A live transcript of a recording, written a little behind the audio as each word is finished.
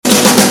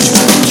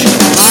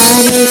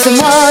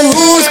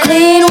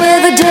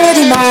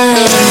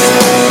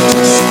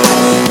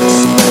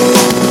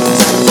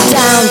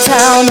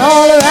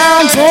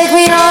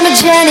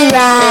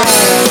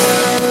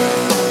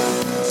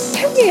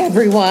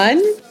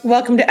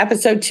Welcome to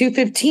episode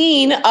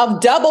 215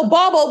 of Double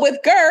Bubble with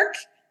Girk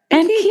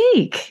and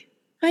Keek.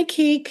 Hi,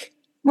 Keek.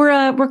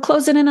 We're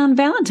closing in on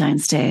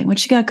Valentine's Day.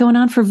 What you got going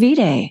on for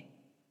V-Day?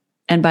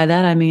 And by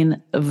that, I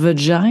mean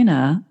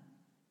vagina.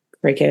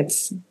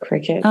 Crickets.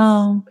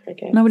 Oh,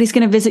 crickets. Nobody's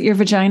going to visit your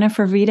vagina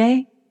for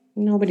V-Day?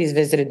 Nobody's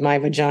visited my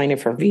vagina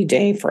for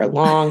V-Day for a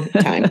long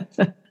time.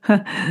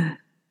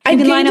 You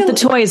can line up the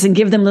toys and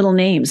give them little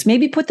names.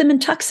 Maybe put them in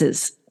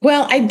tuxes.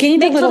 Well, I've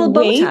gained a little bow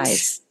weight.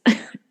 Ties.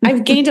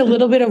 I've gained a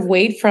little bit of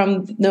weight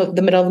from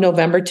the middle of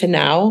November to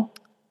now.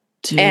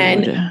 Dude.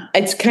 And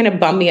it's kind of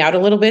bummed me out a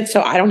little bit.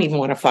 So I don't even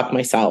want to fuck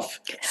myself.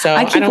 So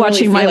I keep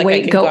watching my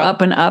weight go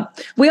up and up.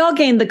 We all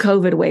gained the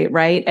COVID weight,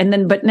 right?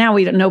 But now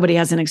nobody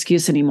has an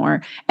excuse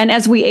anymore. And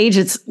as we age,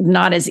 it's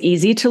not as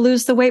easy to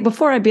lose the weight.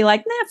 Before I'd be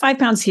like, 5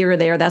 pounds here or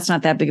there. That's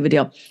not that big of a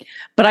deal.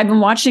 But I've been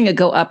watching it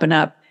go up and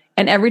up.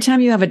 And every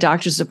time you have a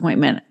doctor's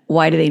appointment,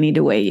 why do they need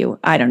to weigh you?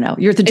 I don't know.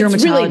 You're at the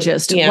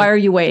dermatologist. Why are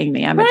you weighing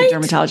me? I'm at the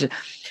dermatologist.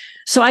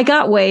 So I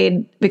got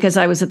weighed because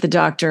I was at the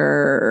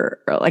doctor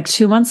like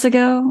 2 months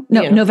ago.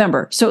 No,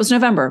 November. So it was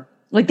November,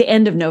 like the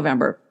end of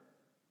November.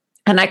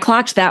 And I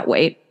clocked that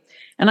weight.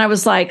 And I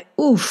was like,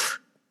 oof,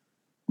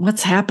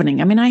 what's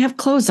happening? I mean, I have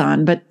clothes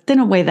on, but they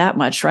don't weigh that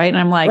much, right? And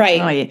I'm like,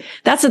 oh, yeah.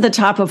 That's at the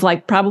top of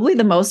like probably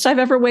the most I've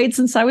ever weighed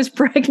since I was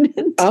pregnant.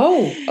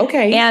 Oh,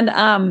 okay.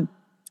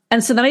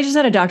 And so then I just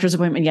had a doctor's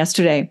appointment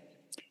yesterday.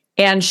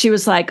 And she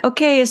was like,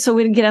 okay, so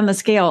we didn't get on the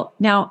scale.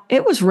 Now,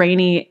 it was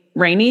rainy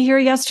here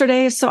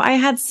yesterday. So I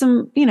had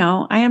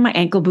I had my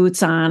ankle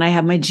boots on. I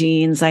had my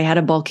jeans. I had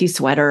a bulky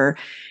sweater.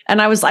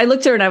 And I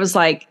looked at her and I was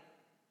like,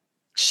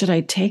 should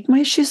I take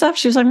my shoes off?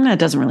 She was like, no, it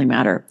doesn't really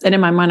matter. And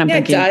in my mind, I'm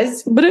thinking, it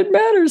does. But it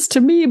matters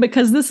to me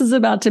because this is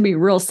about to be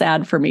real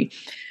sad for me.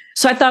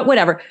 So I thought,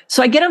 whatever.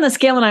 So I get on the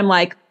scale and I'm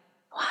like,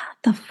 what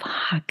the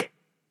fuck?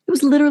 It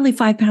was literally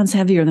 5 pounds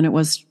heavier than it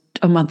was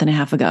a month and a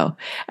half ago.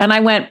 And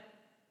I went,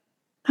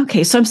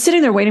 okay. So I'm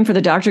sitting there waiting for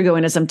the doctor to go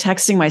in as I'm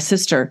texting my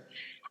sister,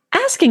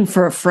 asking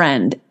for a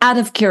friend out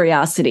of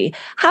curiosity.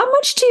 How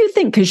much do you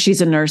think? Because she's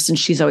a nurse and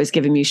she's always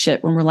giving me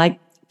shit when we're like,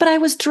 but I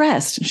was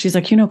dressed. And she's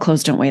like,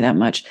 clothes don't weigh that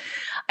much.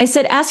 I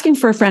said, asking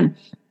for a friend,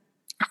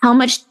 how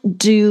much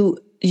do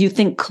you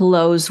think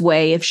clothes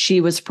weigh if she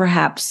was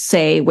perhaps,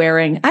 say,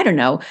 wearing, I don't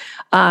know,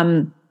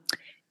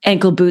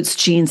 ankle boots,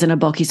 jeans, and a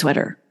bulky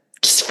sweater?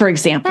 Just for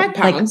example. 5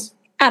 pounds.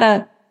 Like at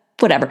a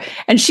whatever.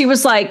 And she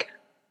was like,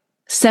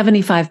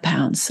 75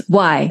 pounds.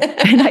 Why?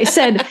 And I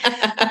said,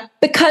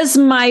 because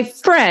my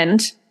friend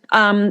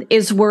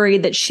is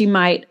worried that she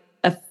might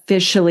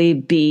officially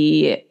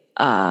be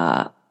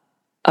a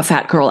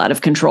fat girl out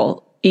of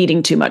control,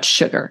 eating too much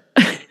sugar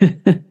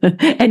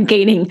and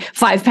gaining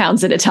 5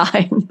 pounds at a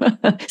time,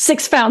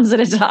 6 pounds at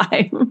a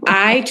time.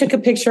 I took a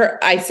picture.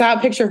 I saw a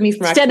picture of me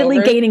from steadily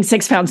October. Gaining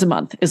 6 pounds a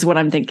month is what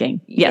I'm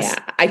thinking. Yes.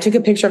 Yeah, I took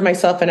a picture of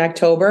myself in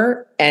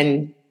October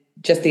and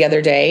just the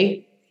other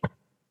day.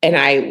 And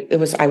I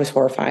was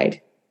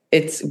horrified.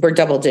 We're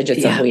double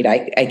digits of weight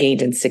I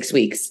gained in 6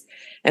 weeks.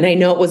 And I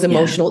know it was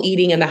emotional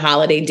eating and the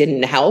holiday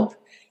didn't help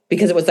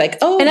because it was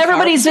like, and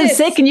everybody's been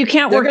sick and you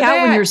can't work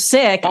out when you're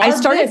sick. I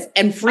started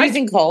and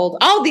freezing cold.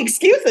 All the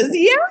excuses.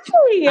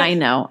 Yeah. I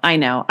know.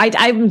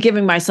 I'm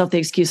giving myself the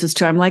excuses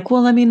too. I'm like,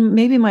 well, I mean,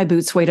 maybe my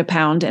boots weighed 1.5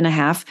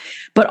 pounds,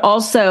 but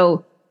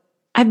also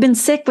I've been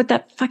sick with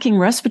that fucking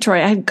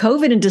respiratory. I had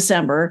COVID in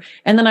December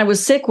and then I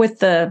was sick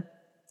with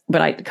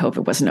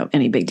COVID wasn't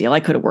any big deal. I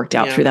could have worked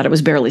out through that. I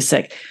was barely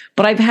sick,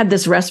 but I've had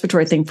this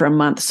respiratory thing for a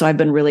month. So I've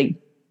been really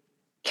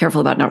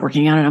careful about not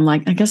working out. And I'm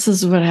like, I guess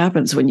this is what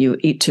happens when you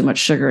eat too much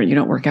sugar and you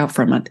don't work out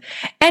for a month.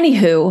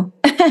 Anywho,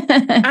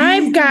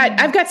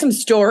 I've got some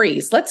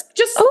stories. Let's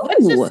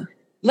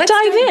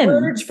dive in.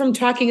 Verge from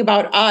talking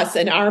about us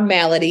and our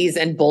maladies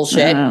and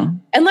bullshit.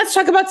 And let's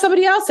talk about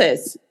somebody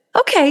else's.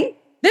 Okay.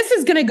 This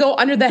is going to go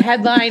under the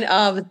headline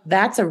of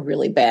that's a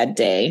really bad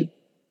day.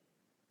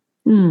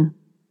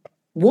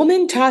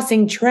 Woman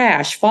tossing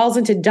trash falls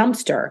into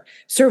dumpster,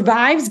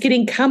 survives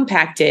getting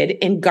compacted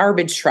in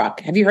garbage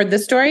truck. Have you heard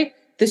this story?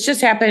 This just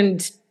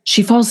happened.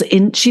 She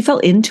fell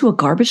into a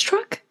garbage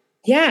truck?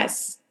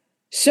 Yes.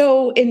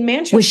 So in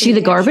Manchester. Was she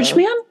the garbage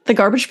man? The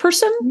garbage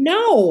person?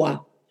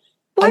 No.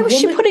 Why was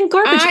she putting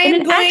garbage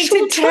in an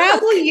actual truck? I'm going to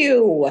tell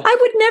you. I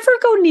would never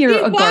go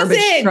near a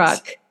garbage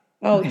truck.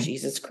 Oh, okay.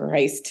 Jesus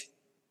Christ.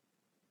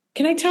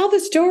 Can I tell the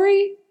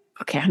story?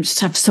 Okay, I just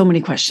have so many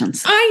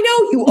questions. I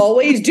know you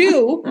always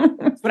do.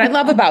 That's what I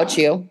love about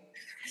you.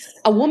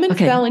 A woman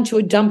fell into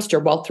a dumpster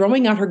while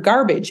throwing out her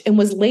garbage and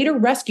was later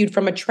rescued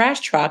from a trash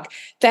truck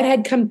that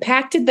had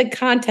compacted the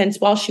contents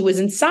while she was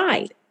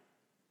inside.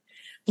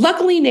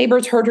 Luckily,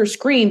 neighbors heard her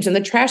screams and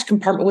the trash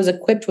compartment was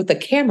equipped with a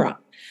camera.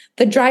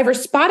 The driver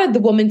spotted the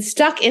woman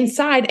stuck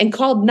inside and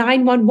called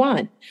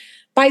 911.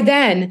 By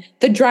then,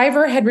 the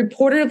driver had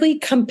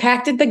reportedly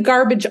compacted the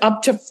garbage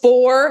up to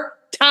 4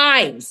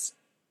 times.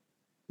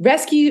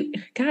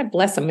 God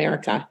bless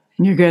America.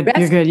 You're good.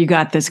 You're good. You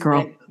got this,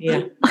 girl.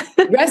 Yeah.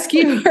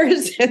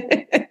 Rescuers.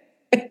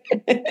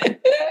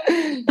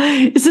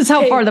 This is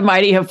how far the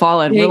mighty have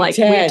fallen. We're like,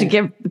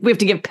 10. we have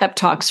to give pep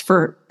talks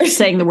for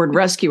saying the word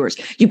rescuers.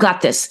 You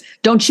got this.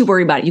 Don't you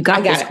worry about it. You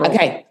got this, girl.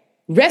 Okay.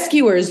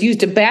 Rescuers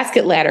used a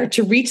basket ladder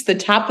to reach the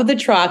top of the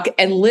truck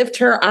and lift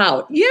her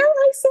out. Yeah,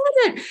 I saw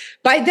that.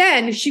 By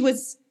then, she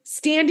was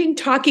standing,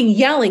 talking,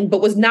 yelling,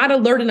 but was not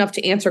alert enough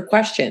to answer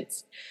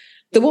questions.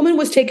 The woman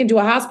was taken to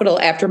a hospital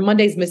after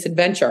Monday's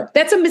misadventure.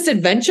 That's a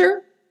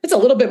misadventure? That's a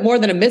little bit more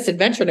than a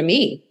misadventure to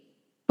me.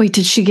 Wait,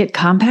 did she get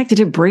compact? Did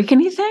it break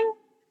anything?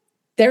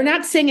 They're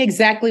not saying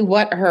exactly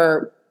what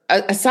her,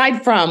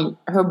 aside from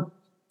her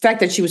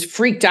fact that she was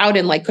freaked out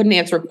and like couldn't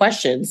answer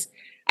questions.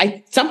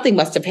 Something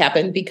must have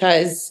happened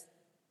because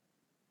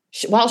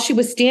while she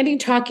was standing,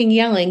 talking,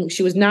 yelling,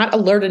 she was not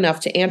alert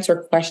enough to answer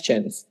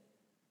questions.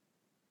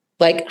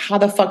 Like, how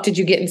the fuck did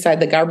you get inside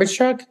the garbage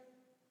truck?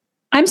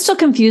 I'm still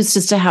confused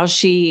as to how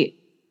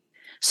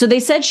so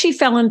they said she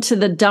fell into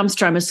the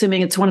dumpster. I'm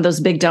assuming it's one of those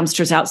big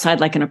dumpsters outside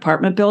like an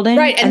apartment building.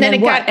 Right. And then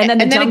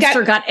the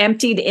dumpster got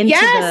emptied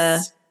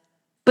into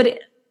the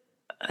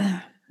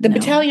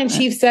battalion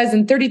chief says,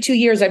 in 32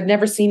 years, I've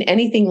never seen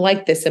anything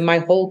like this in my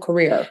whole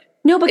career.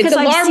 No, because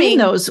I've seen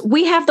those.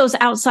 We have those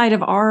outside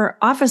of our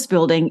office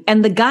building,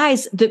 and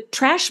the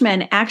trash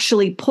men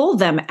actually pull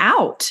them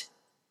out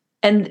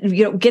and,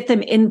 get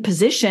them in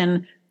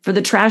position for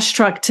the trash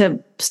truck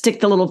to stick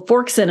the little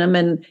forks in them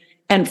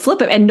and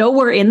flip it. And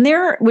nowhere in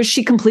there, was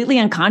she completely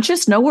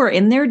unconscious? Nowhere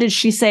in there did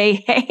she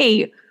say,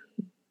 hey,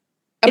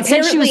 it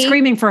said she was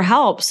screaming for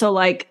help. So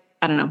like,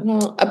 I don't know.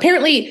 Well,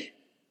 apparently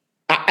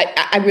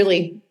I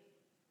really,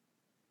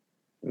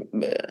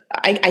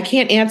 I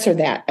can't answer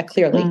that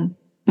clearly.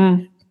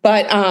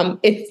 But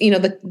it's,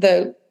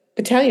 the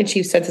battalion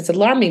chief says it's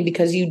alarming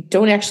because you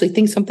don't actually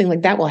think something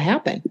like that will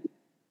happen.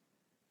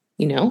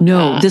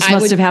 No, this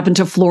must have happened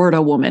to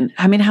Florida woman.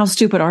 I mean, how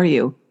stupid are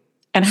you?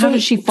 And how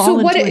did she fall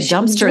into a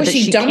dumpster that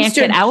she can't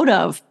get out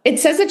of? It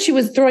says that she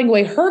was throwing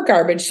away her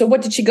garbage. So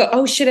what did she go?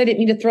 Oh shit, I didn't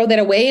mean to throw that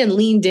away, and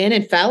leaned in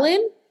and fell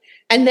in.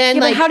 And then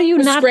but how do you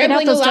not get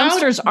out? Those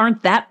dumpsters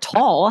aren't that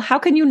tall. How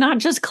can you not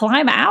just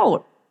climb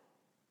out?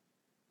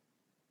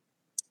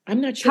 I'm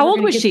not sure. How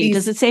old was she?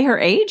 Does it say her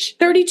age?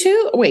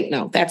 32. Wait,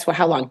 no, that's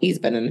how long he's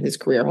been in his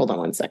career. Hold on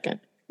one second.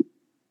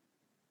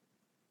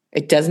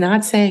 It does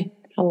not say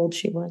how old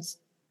she was.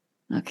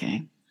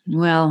 Okay.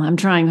 Well, I'm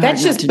trying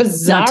hard not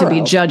to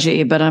be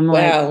judgy, but I'm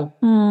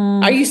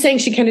Are you saying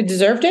she kind of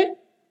deserved it?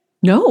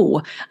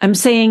 No, I'm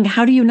saying,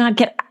 how do you not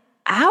get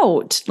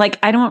out? Like,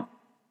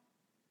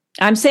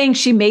 I'm saying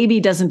she maybe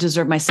doesn't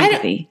deserve my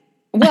sympathy.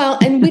 Well,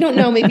 and we don't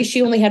know. Maybe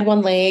she only had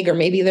one leg, or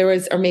maybe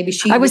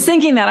I was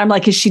thinking that. I'm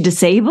like, is she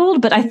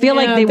disabled? But I feel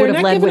like they would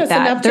have led with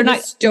that. They're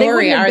not. They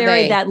wouldn't have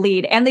buried that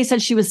lead. And they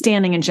said she was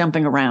standing and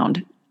jumping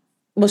around.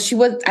 Well, she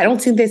was. I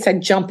don't think they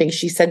said jumping.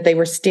 She said they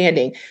were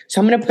standing. So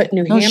I'm going to put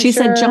New Hampshire. She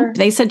said jump.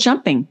 They said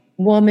jumping.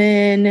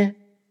 Woman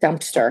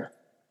dumpster,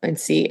 and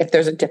see if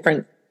there's a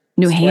different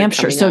New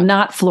Hampshire. So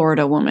not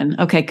Florida woman.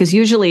 Okay, because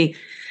usually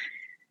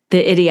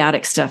the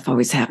idiotic stuff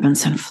always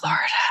happens in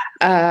Florida.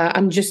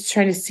 I'm just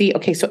trying to see.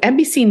 Okay, so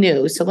NBC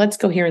News. So let's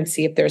go here and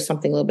see if there's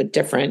something a little bit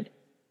different.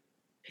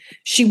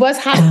 She was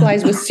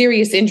hospitalized with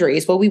serious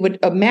injuries. Well, we would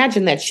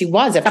imagine that she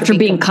was after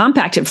being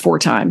compacted 4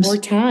 times. 4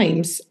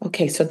 times.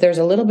 Okay, so there's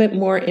a little bit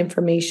more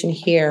information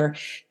here.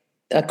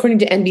 According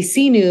to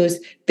NBC News,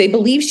 they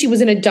believe she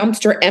was in a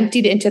dumpster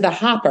emptied into the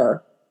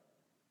hopper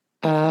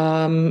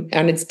on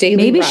its daily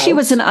Maybe route. She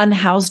was an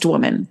unhoused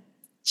woman.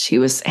 She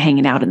was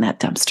hanging out in that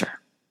dumpster.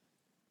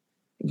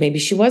 Maybe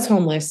she was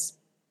homeless.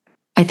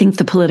 I think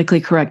the politically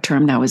correct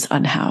term now is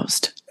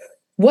unhoused.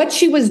 What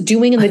she was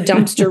doing in the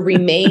dumpster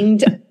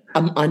remained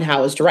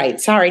unhoused,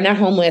 right? Sorry, not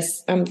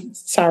homeless. I'm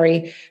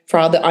sorry for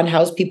all the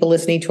unhoused people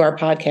listening to our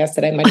podcast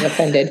that I might have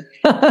offended.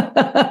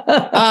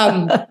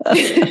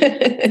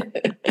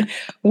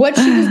 What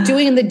she was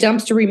doing in the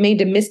dumpster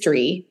remained a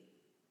mystery.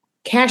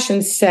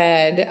 Cashin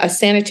said a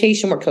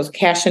sanitation worker, because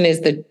Cashin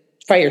is the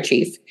fire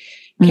chief.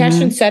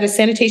 Cashin said a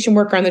sanitation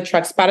worker on the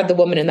truck spotted the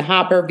woman in the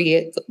hopper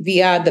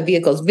via the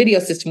vehicle's video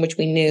system, which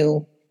we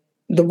knew.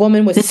 The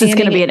woman was This is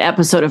going to be an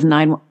episode of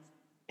 911.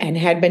 And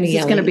had been yelling.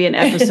 It's going to be an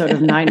episode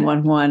of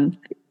 911.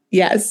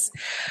 Yes.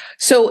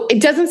 So it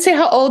doesn't say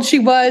how old she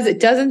was. It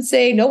doesn't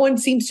say, no one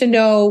seems to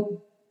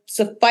know.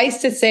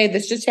 Suffice to say,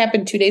 this just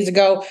happened 2 days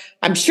ago.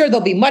 I'm sure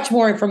there'll be much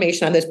more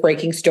information on this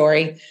breaking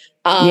story.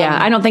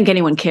 I don't think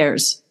anyone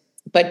cares.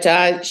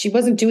 But she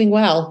wasn't doing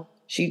well.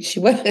 She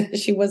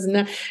was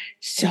not.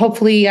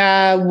 Hopefully,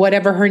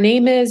 whatever her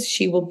name is,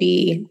 she will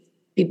be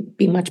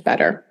much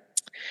better.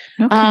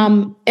 Okay.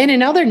 And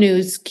in other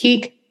news,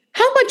 Keek,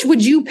 how much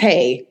would you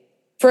pay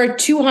for a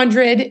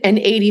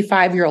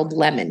 285-year-old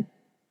lemon?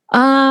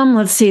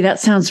 Let's see. That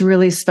sounds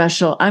really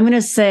special. I'm going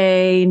to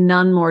say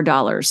none more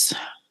dollars.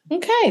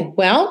 Okay.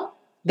 Well,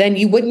 then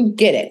you wouldn't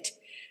get it.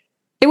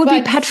 It would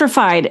be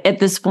petrified at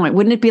this point.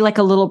 Wouldn't it be like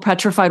a little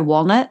petrified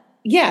walnut?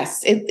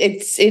 Yes, it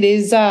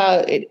is.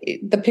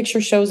 The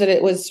picture shows that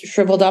it was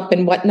shriveled up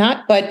and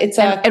whatnot, but it's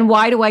and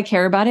why do I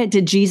care about it?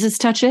 Did Jesus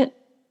touch it?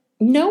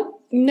 Nope.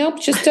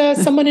 Just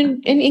someone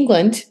in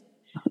England.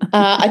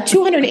 A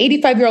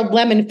 285-year-old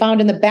lemon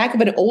found in the back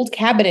of an old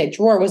cabinet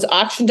drawer was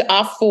auctioned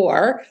off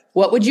for,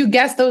 what would you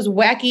guess, those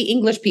wacky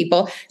English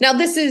people? Now,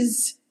 this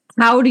is...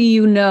 How do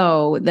you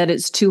know that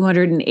it's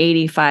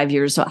 285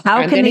 years old?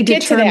 How can they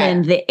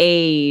determine the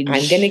age?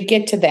 I'm going to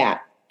get to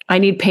that. I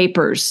need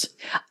papers.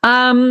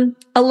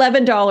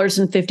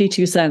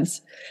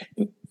 $11.52.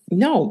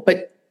 No,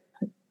 but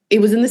it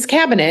was in this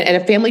cabinet and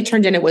a family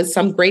turned in. It was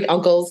some great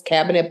uncle's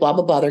cabinet, blah,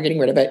 blah, blah. They're getting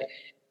rid of it.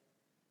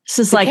 This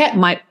is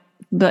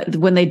but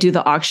when they do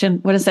the auction,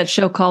 what is that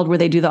show called where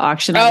they do the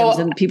auction items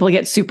and people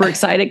get super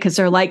excited because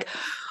they're like,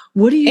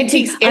 what do you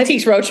Antiques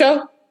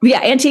Roadshow?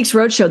 Yeah, Antiques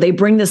Roadshow. They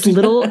bring this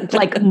little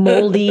like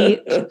moldy,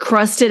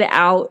 crusted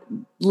out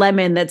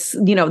lemon that's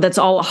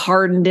all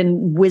hardened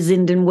and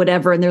wizened and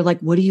whatever. And they're like,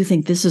 what do you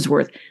think this is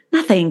worth?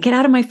 Nothing. Get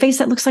out of my face.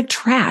 That looks like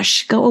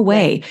trash. Go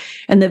away.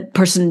 And the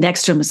person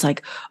next to him is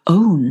like,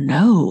 oh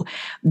no,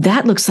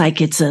 that looks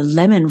like it's a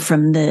lemon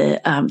from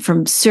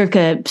from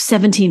circa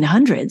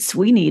 1700s.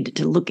 We need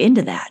to look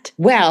into that.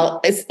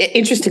 Well, it's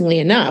interestingly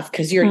enough,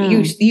 because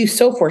you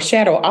so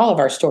foreshadow all of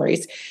our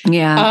stories.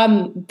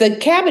 Yeah. The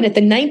cabinet,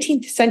 the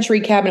 19th century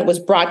cabinet, was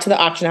brought to the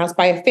auction house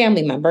by a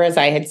family member, as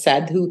I had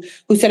said, who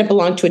said it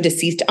belonged to a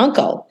deceased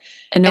uncle.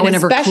 And no one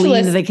ever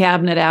cleaned the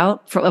cabinet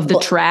out of the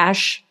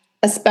trash.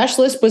 A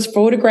specialist was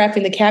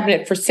photographing the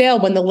cabinet for sale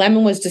when the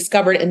lemon was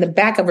discovered in the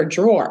back of a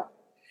drawer.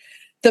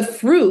 The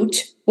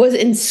fruit was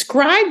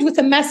inscribed with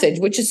a message,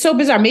 which is so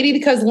bizarre. Maybe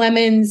because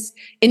lemons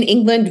in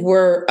England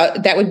were,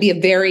 that would be a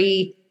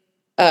very,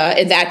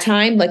 at that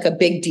time, like a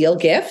big deal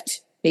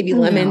gift. Maybe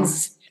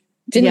lemons,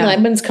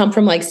 lemons come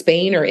from like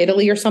Spain or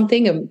Italy or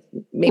something?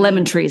 Maybe,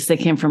 lemon trees, they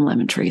came from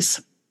lemon trees.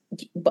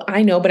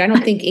 I know, but I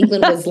don't think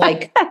England was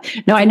like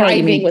no, I know what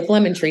you mean. With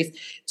lemon trees.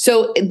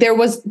 So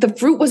the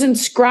fruit was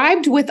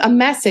inscribed with a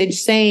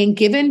message saying,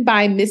 given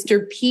by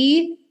Mr.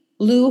 P.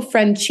 Lou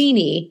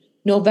Francini,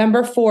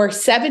 November 4,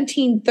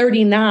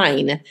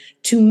 1739,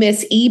 to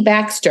Miss E.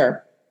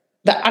 Baxter.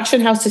 The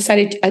auction house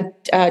decided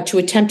to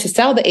attempt to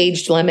sell the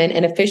aged lemon,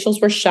 and officials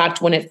were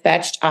shocked when it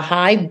fetched a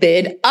high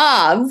bid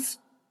of,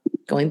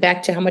 going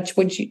back to how much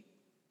would you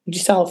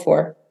sell it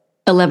for?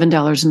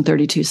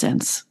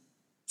 $11.32.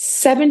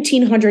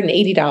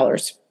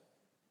 $1,780.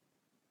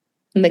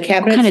 And the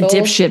cabinet. What kind of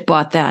dipshit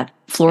bought that?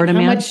 Florida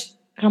man?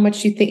 How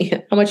much do you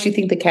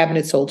think the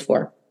cabinet sold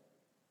for?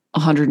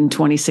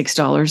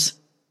 $126.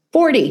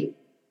 40.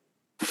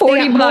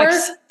 $40 more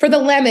for the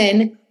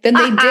lemon than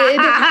they did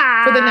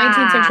for the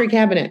 19th century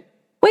cabinet.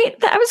 Wait,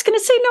 I was going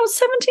to say no,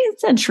 17th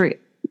century.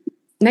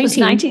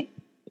 19.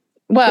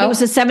 Well, it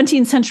was a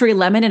 17th century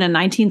lemon in a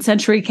 19th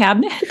century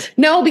cabinet?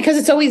 No, because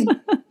it's always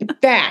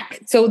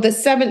back. So the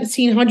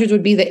 1700s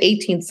would be the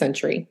 18th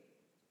century.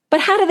 But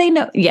how do they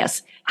know?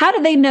 Yes. How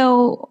do they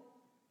know?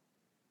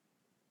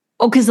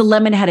 Oh, because the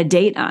lemon had a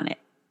date on it.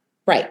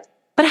 Right.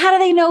 But how do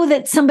they know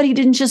that somebody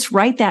didn't just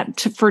write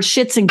that for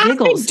shits and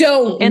giggles? I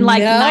don't in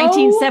like know.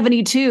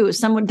 1972,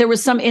 there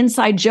was some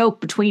inside joke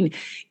between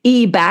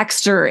E.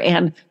 Baxter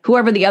and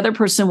whoever the other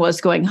person was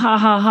going, ha,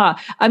 ha, ha,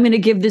 I'm going to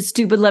give this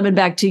stupid lemon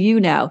back to you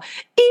now.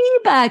 E.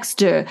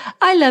 Baxter,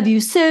 I love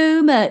you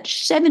so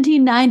much.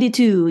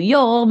 1792,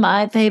 you're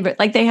my favorite.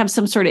 Like they have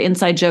some sort of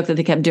inside joke that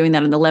they kept doing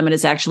that, and the lemon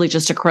is actually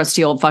just a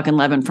crusty old fucking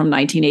lemon from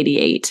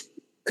 1988.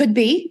 Could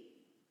be.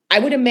 I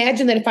would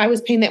imagine that if I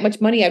was paying that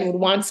much money, I would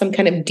want some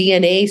kind of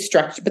DNA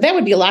structure, but that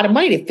would be a lot of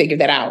money to figure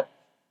that out,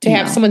 to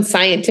have someone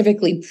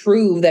scientifically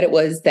prove that it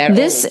was that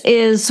This old.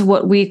 Is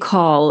what we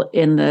call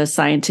in the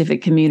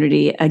scientific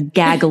community a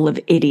gaggle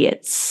of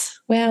idiots.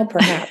 Well,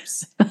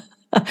 perhaps.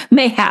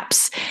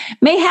 Mayhaps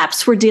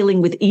we're dealing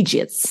with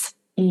idiots.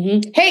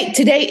 Mm-hmm. Hey,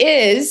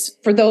 today is,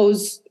 for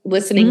those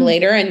listening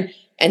later,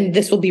 and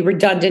this will be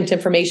redundant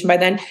information by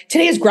then,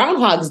 today is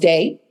Groundhog's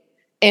Day,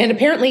 and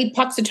apparently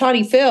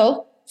Puxatawney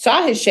Phil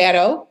saw his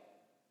shadow,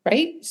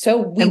 right? So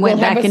we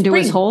went back into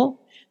his hole?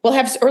 We'll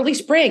have early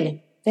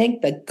spring.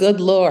 Thank the good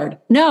Lord.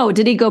 No,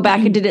 did he go back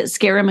and did it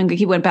scare him and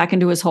he went back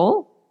into his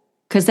hole?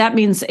 Because that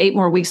means 8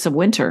 more weeks of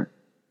winter.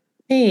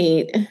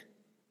 8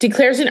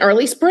 declares an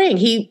early spring.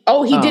 He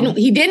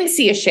didn't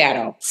see a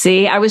shadow.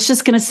 See, I was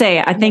just going to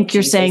say, I think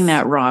you're saying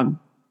that wrong.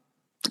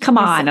 Come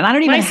on. And I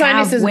don't even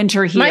have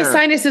winter here. My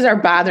sinuses are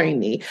bothering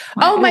me.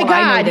 Oh my God.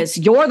 I know this.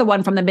 You're the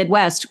one from the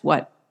Midwest.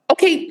 What?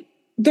 Okay.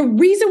 The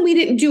reason we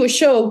didn't do a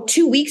show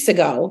 2 weeks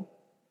ago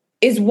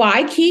is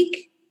why,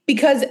 Keek?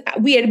 Because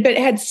we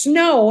had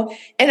snow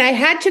and I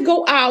had to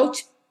go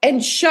out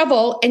and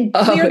shovel and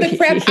clear the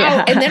crap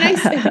out.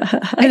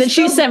 And then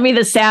she sent me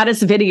the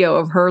saddest video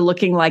of her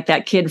looking like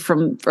that kid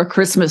from A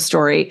Christmas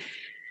Story.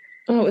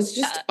 Oh, it was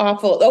just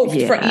awful. Oh,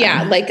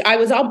 like I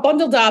was all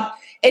bundled up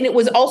and it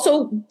was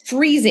also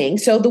freezing.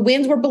 So the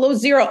winds were below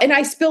zero and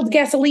I spilled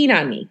gasoline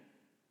on me.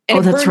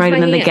 Oh, that's right.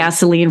 And then the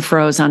gasoline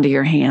froze onto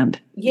your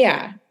hand.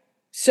 Yeah.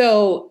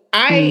 So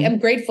I am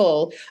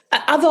grateful,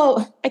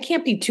 although I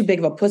can't be too big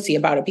of a pussy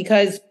about it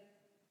because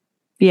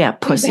we've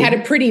had a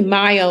pretty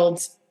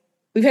mild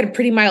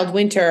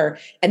winter,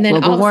 and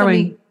then all of a sudden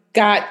we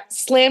got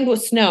slammed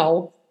with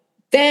snow.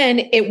 Then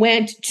it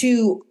went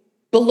to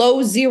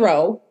below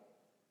zero,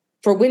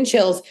 for wind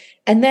chills.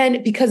 And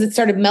then because it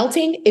started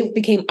melting, it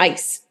became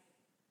ice.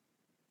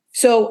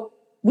 So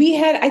we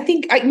had,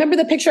 I remember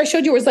the picture I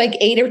showed you, it was like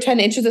 8 or 10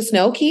 inches of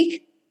snow,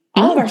 Keek.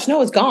 All of our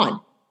snow is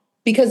gone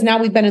because now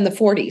we've been in the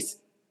 40s.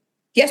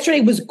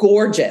 Yesterday was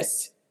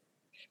gorgeous,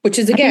 which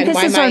is again, this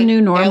why is my our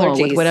new normal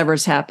allergies. With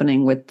whatever's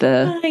happening with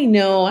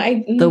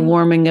the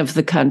warming of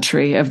the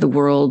country, of the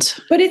world.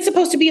 But it's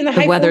supposed to be in the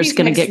high 40s. The weather's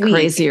going to get week.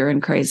 crazier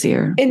and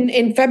crazier.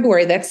 In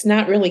February, that's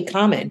not really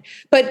common.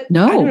 But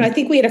no, I don't know. I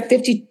think we had a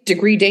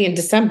 50-degree day in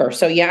December.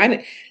 So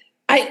yeah,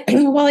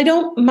 while I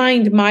don't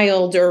mind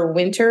milder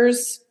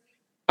winters,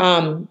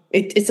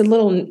 it's a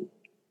little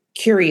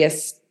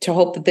curious to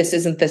hope that this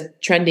isn't the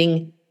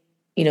trending,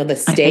 the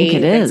stay. I think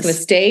it is. That's going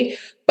to stay.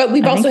 But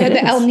we've also had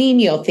the El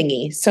Nino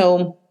thingy.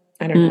 So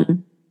I don't know.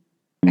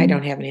 I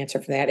don't have an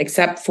answer for that,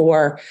 except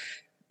for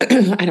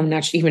I'm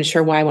not even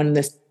sure why I went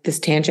on this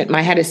tangent.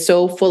 My head is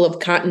so full of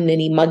cotton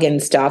Ninny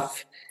Muggins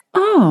stuff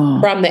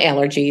from the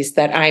allergies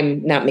that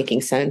I'm not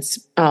making sense.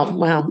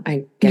 Well,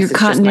 I guess your it's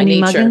cotton just my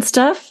Ninny nature. Muggins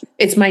stuff?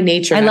 It's my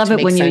nature. I love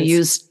it when sense. You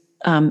use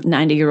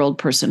 90-year-old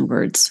person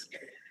words.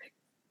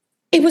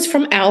 It was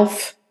from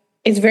Elf.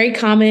 It's very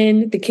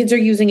common. The kids are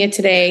using it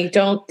today.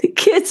 Don't the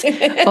kids?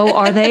 Oh,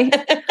 are they?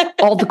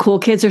 All the cool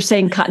kids are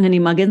saying cotton Ninny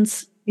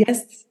Muggins?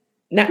 Yes.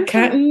 Not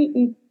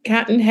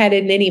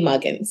cotton-headed Ninny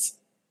Muggins.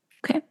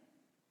 Okay.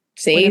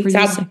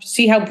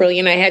 See how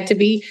brilliant I had to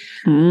be?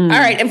 All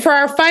right. And for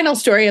our final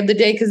story of the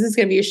day, because this is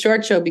going to be a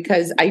short show,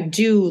 because I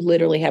do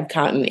literally have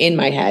cotton in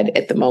my head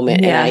at the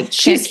moment. Yeah, and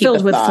she's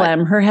filled with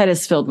phlegm. Her head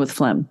is filled with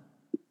phlegm.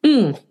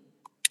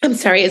 I'm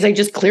sorry, as I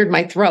just cleared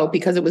my throat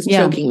because it was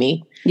choking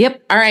me.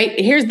 Yep. All right.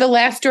 Here's the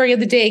last story of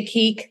the day,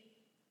 Keek.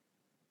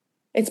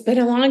 It's been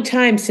a long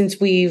time since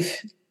we've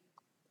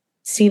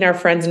seen our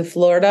friends in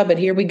Florida, but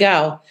here we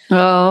go.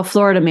 Oh,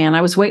 Florida man.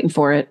 I was waiting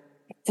for it.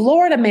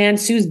 Florida man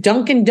sues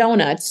Dunkin'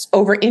 Donuts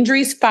over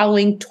injuries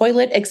following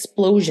toilet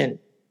explosion.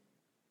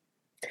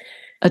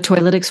 A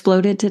toilet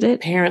exploded, did it?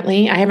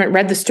 Apparently. I haven't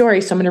read the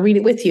story, so I'm going to read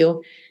it with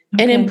you.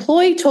 Okay. An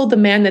employee told the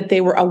man that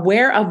they were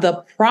aware of the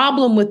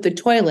problem with the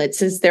toilet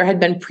since there had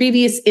been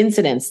previous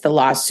incidents, the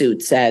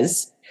lawsuit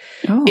says.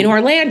 Oh. In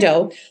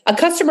Orlando, a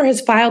customer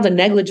has filed a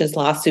negligence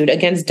lawsuit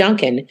against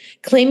Dunkin',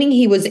 claiming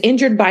he was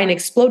injured by an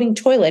exploding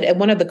toilet at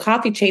one of the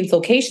coffee chain's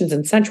locations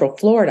in Central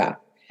Florida.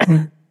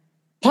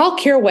 Paul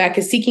Kerouac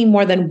is seeking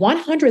more than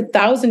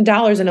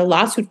 $100,000 in a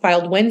lawsuit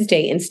filed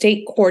Wednesday in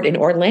state court in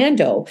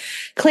Orlando,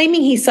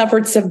 claiming he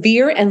suffered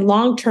severe and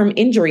long-term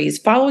injuries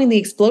following the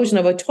explosion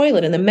of a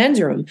toilet in the men's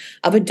room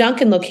of a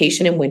Dunkin'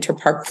 location in Winter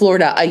Park,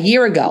 Florida, a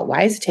year ago.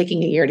 Why is it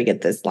taking a year to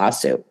get this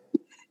lawsuit?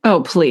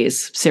 Oh,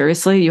 please.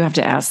 Seriously? You have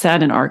to ask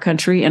that in our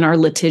country, in our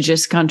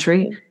litigious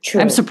country?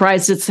 True. I'm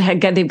surprised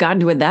they've gotten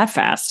to it that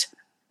fast.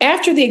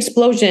 After the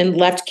explosion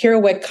left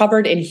Kerouac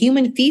covered in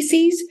human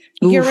feces,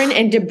 urine,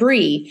 and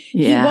debris,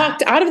 he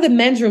walked out of the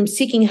men's room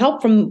seeking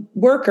help from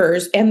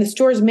workers and the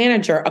store's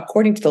manager,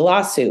 according to the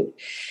lawsuit.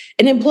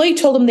 An employee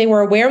told him they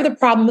were aware of the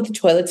problem with the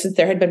toilet since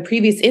there had been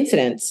previous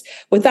incidents,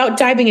 without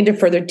diving into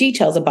further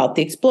details about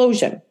the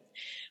explosion.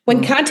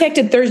 When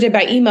contacted Thursday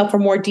by email for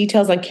more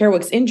details on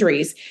Kerouac's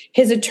injuries,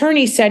 his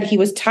attorney said he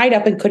was tied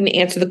up and couldn't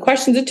answer the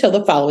questions until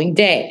the following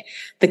day.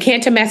 The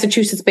Canton,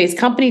 Massachusetts-based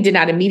company did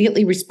not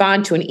immediately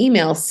respond to an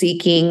email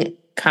seeking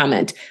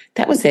comment.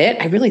 That was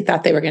it. I really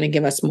thought they were going to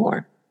give us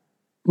more.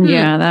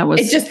 Yeah, that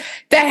was... It's just,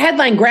 that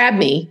headline grabbed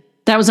me.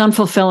 That was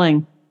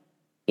unfulfilling.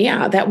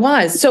 Yeah, that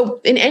was. So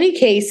in any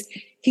case,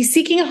 he's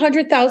seeking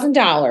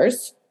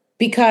 $100,000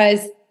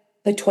 because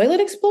the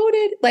toilet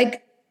exploded.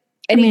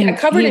 And he got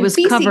covered in feces.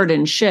 He was covered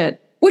in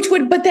shit.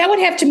 But that would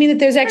have to mean that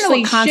there's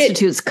actually what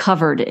constitutes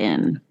covered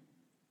in.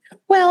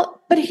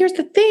 Well, but here's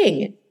the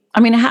thing. I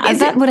mean,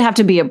 that would have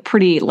to be a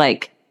pretty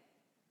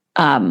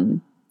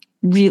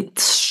real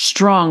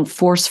strong,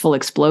 forceful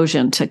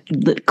explosion to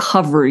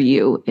cover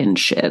you in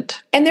shit.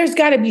 And there's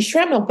got to be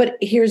shrapnel. But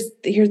here's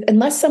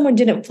unless someone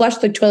didn't flush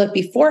the toilet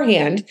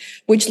beforehand,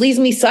 which leaves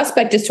me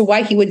suspect as to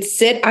why he would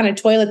sit on a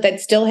toilet that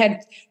still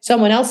had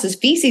someone else's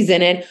feces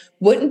in it.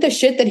 Wouldn't the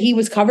shit that he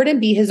was covered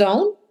in be his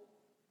own?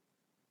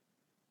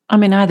 I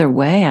mean, either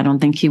way, I don't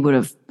think he would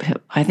have.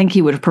 I think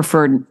he would have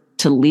preferred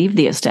to leave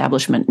the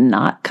establishment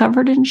not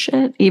covered in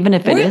shit, even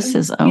if it is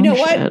his own shit. You know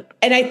what?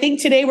 And I think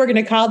today we're going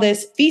to call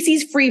this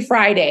Feces Free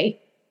Friday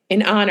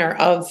in honor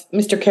of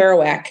Mr.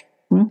 Kerouac.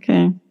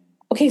 Okay.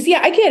 Okay, so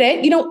yeah, I get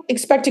it. You don't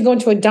expect to go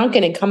into a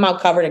Dunkin' and come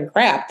out covered in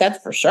crap.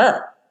 That's for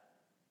sure.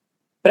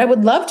 But I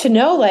would love to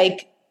know,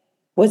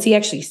 was he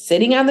actually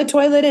sitting on the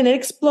toilet and it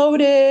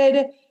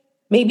exploded?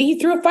 Maybe he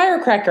threw a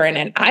firecracker in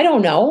it. I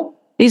don't know.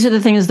 These are the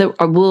things that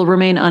will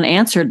remain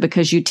unanswered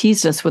because you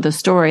teased us with a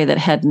story that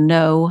had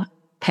no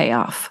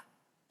payoff.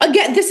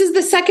 Again, this is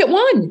the second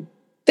one.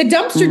 The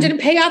dumpster didn't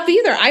pay off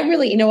either. I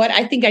really, you know what?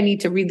 I think I need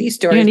to read these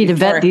stories. You need to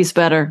vet these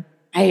better.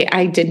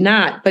 I did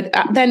not. But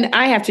then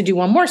I have to do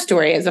one more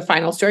story as a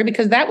final story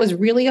because that was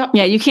really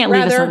you can't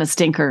leave us on a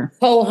stinker.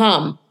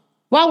 Ho-hum.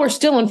 While we're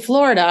still in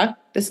Florida,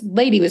 this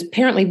lady was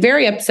apparently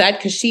very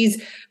upset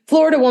because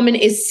Florida woman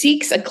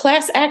seeks a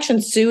class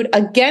action suit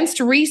against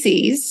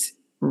Reese's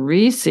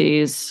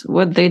Reese's,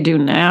 what'd they do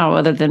now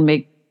other than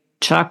make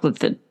chocolate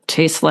that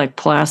tastes like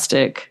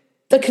plastic?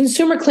 The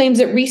consumer claims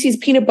that Reese's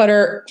peanut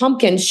butter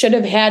pumpkins should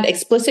have had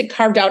explicit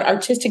carved out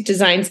artistic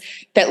designs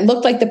that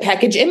looked like the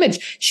package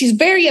image. She's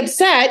very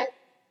upset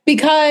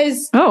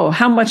because... Oh,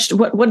 how much,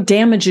 what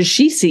damage is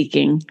she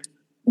seeking?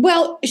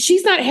 Well,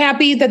 she's not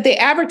happy that they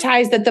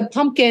advertised that the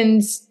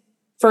pumpkins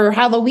for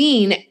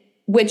Halloween,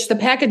 which the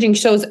packaging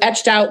shows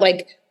etched out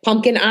like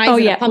pumpkin eyes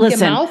and a pumpkin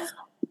mouth.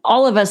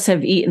 All of us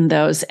have eaten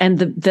those.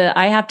 And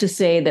I have to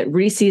say that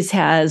Reese's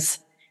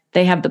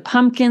they have the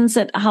pumpkins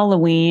at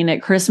Halloween.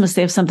 At Christmas,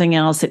 they have something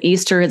else. At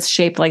Easter, it's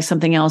shaped like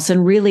something else.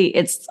 And really,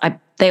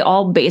 they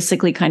all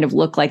basically kind of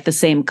look like the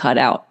same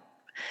cutout.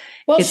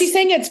 Well, she's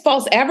saying it's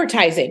false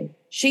advertising.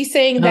 She's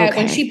saying that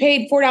when she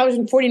paid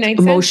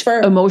 $4.49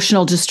 for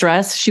emotional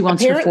distress, she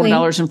wants her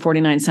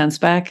 $4.49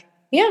 back.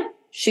 Yeah.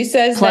 She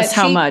says plus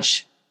how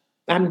much?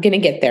 I'm going to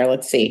get there.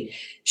 Let's see.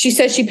 She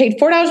says she paid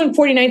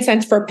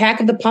 $4.49 for a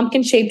pack of the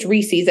pumpkin-shaped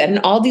Reese's at an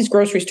Aldi's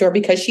grocery store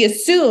because she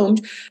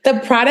assumed the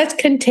product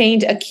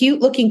contained a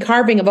cute-looking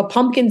carving of a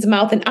pumpkin's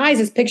mouth and eyes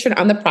as pictured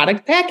on the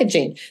product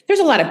packaging. There's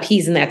a lot of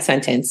P's in that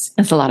sentence.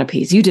 That's a lot of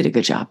P's. You did a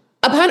good job.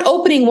 Upon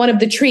opening one of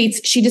the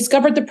treats, she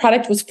discovered the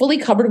product was fully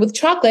covered with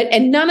chocolate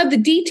and none of the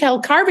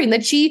detailed carving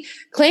that she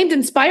claimed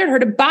inspired her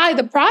to buy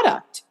the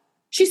product.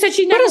 She said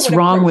she never. What is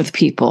wrong with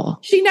people?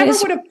 She never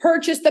would have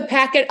purchased the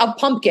packet of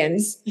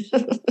pumpkins.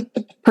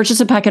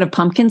 Purchase a packet of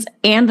pumpkins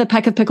and the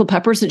pack of pickled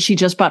peppers that she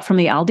just bought from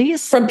the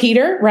Aldi's? From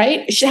Peter,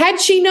 right? Had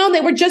she known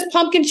they were just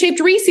pumpkin-shaped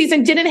Reese's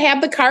and didn't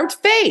have the carved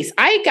face.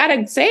 I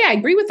gotta say, I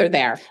agree with her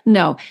there.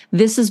 No,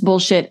 this is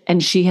bullshit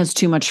and she has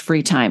too much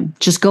free time.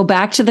 Just go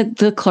back to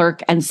the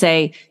clerk and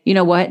say, you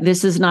know what?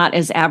 This is not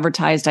as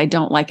advertised. I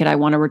don't like it. I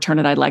want to return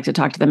it. I'd like to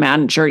talk to the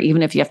manager,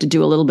 even if you have to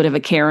do a little bit of a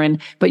Karen,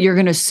 but you're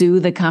going to sue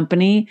the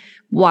company.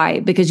 Why?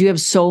 Because you have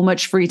so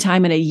much free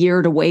time and a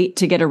year to wait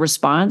to get a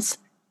response?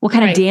 What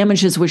kind of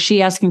damages was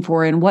she asking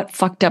for, and what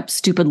fucked up,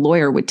 stupid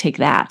lawyer would take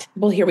that?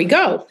 Well, here we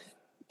go.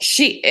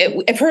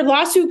 If her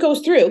lawsuit goes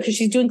through, because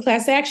she's doing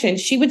class action,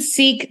 she would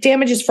seek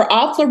damages for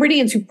all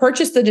Floridians who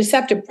purchased the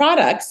deceptive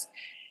products,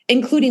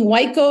 including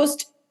White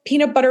Ghost,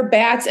 peanut butter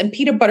bats, and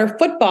peanut butter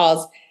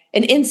footballs.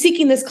 And in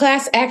seeking this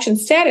class action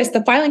status,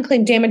 the filing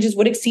claim damages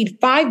would exceed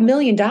 $5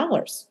 million.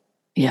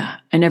 Yeah,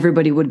 and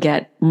everybody would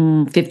get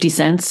 50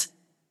 cents.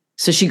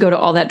 So she'd go to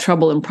all that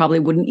trouble and probably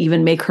wouldn't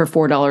even make her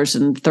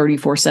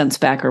 $4.34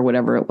 back or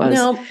whatever it was.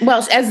 No,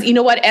 well, as you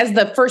know what, as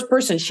the first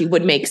person, she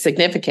would make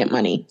significant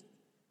money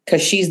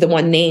because she's the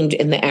one named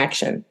in the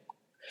action.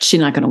 She's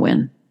not going to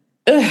win.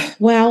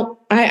 Well,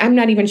 I'm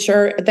not even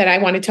sure that I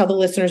want to tell the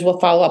listeners we'll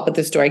follow up with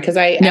this story because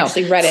I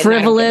actually read it.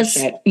 Frivolous.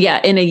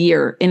 Yeah, in a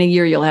year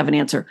you'll have an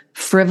answer.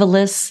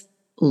 Frivolous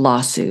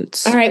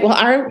lawsuits. All right. Well,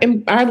 our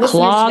listeners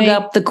clog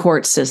up the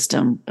court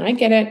system. I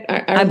get it.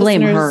 I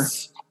blame her.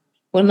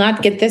 Will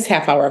not get this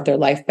half hour of their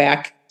life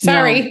back.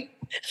 Sorry.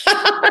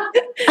 No.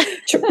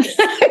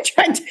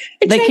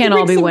 They can't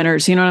all be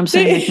winners. You know what I'm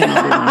saying? They can't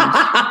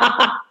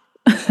all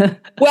be winners.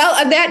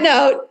 Well, on that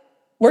note,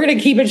 we're going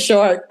to keep it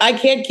short. I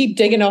can't keep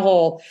digging a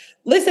hole.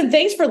 Listen,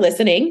 thanks for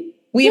listening.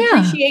 We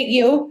appreciate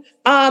you.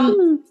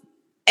 And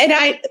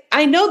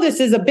I know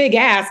this is a big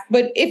ask,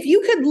 but if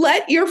you could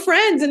let your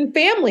friends and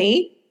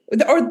family,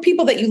 or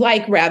people that you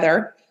like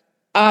rather,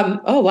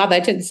 oh, wow,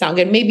 that didn't sound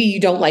good. Maybe you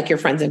don't like your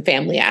friends and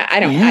family. I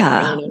don't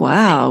really know.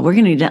 Wow. We're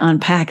going to need to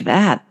unpack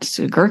that.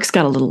 So Girk's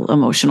got a little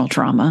emotional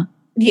trauma.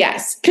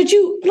 Yes. Could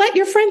you let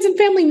your friends and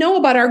family know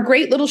about our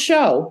great little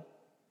show?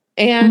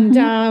 And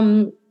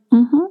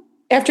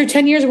after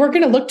 10 years, we're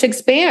going to look to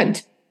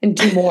expand and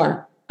do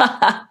more.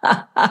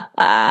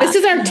 This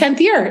is our 10th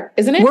year,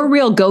 isn't it? We're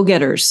real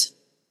go-getters.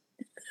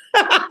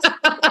 All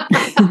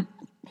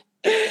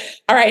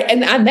right.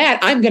 And on that,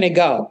 I'm going to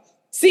go.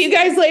 See you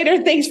guys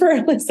later. Thanks for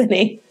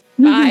listening.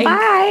 Bye.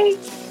 Bye.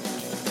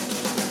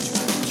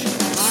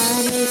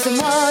 I need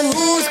someone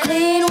who's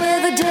clean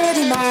with a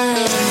dirty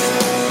mind.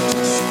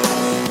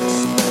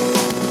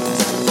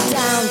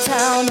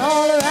 Downtown,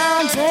 all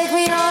around, take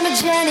me on a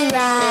Jenny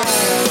ride.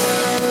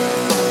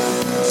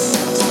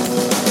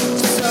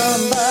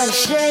 Somebody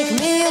shake me.